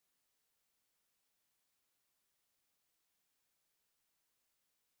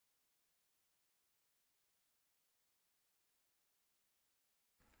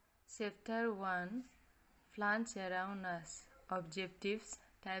Chapter 1 Plants Around Us. Objectives,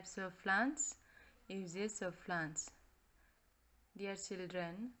 Types of Plants, Uses of Plants. Dear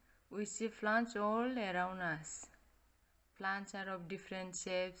children, we see plants all around us. Plants are of different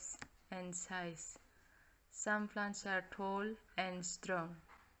shapes and size. Some plants are tall and strong.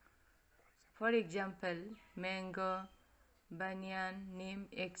 For example, mango, banyan, neem,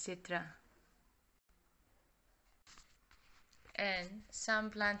 etc. And some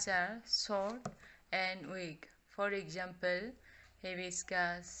plants are short and weak. For example,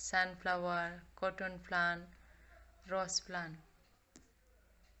 hibiscus, sunflower, cotton plant, rose plant.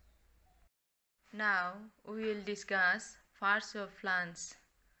 Now we will discuss parts of plants.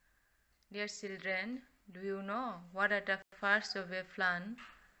 Dear children, do you know what are the parts of a plant?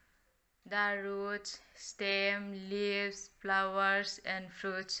 The roots, stem, leaves, flowers and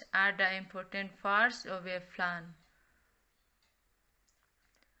fruits are the important parts of a plant.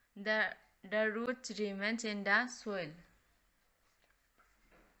 The roots remain in the soil.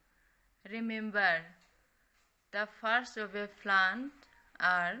 Remember, the parts of a plant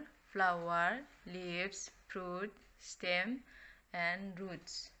are flower, leaves, fruit, stem and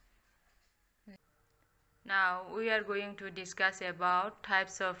roots. Now we are going to discuss about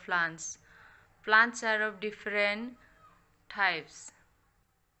types of plants. Plants are of different types.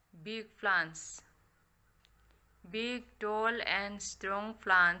 Big plants. Big, tall and strong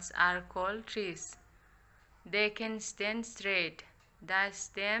plants are called trees. They can stand straight. The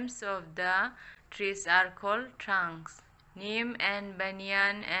stems of the trees are called trunks. Neem and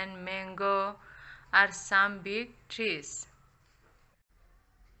banyan and mango are some big trees.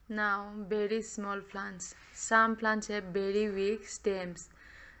 Now, very small plants. Some plants have very weak stems.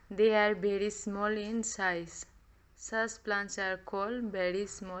 They are very small in size. Such plants are called very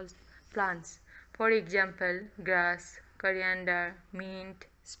small plants. For example, grass, coriander, mint,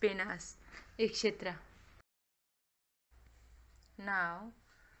 spinach, etc. Now,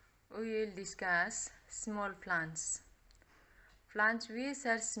 we will discuss small plants. Plants which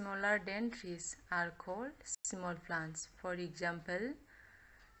are smaller than trees are called small plants. For example,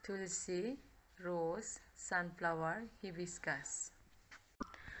 tulsi, rose, sunflower, hibiscus.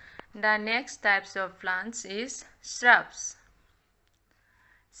 The next types of plants is shrubs.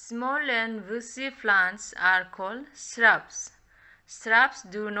 Small and bushy plants are called shrubs. Shrubs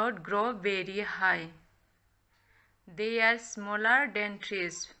do not grow very high. They are smaller than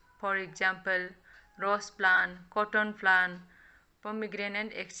trees. For example, rose plant, cotton plant,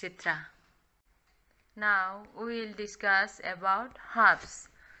 pomegranate, etc. Now we will discuss about herbs.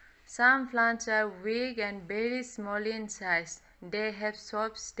 Some plants are weak and very small in size. They have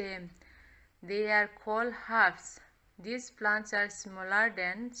soft stems. They are called herbs. These plants are smaller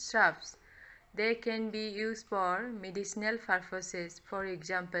than shrubs. They can be used for medicinal purposes. For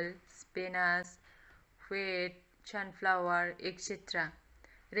example, spinach, wheat, sunflower, etc.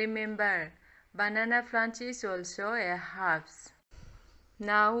 Remember, banana plant is also a herb.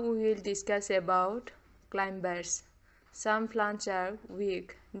 Now we will discuss about climbers. Some plants are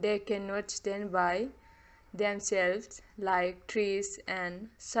weak. They cannot stand by themselves like trees and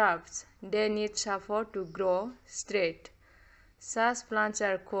shrubs. They need support to grow straight. Such plants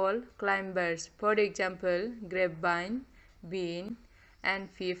are called climbers. For example, grapevine, bean,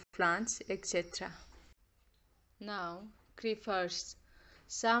 and pea plants, etc. Now, creepers.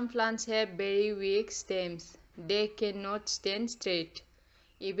 Some plants have very weak stems. They cannot stand straight,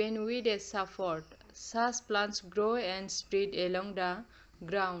 even with a support. Such plants grow and spread along the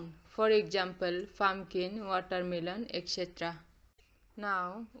ground. For example, pumpkin, watermelon, etc.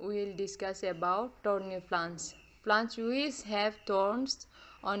 Now we will discuss about thorny plants. Plants which have thorns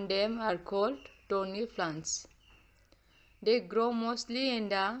on them are called thorny plants. They grow mostly in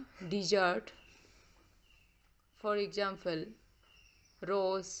the desert. For example,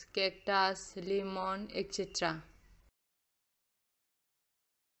 rose, cactus, lemon, etc.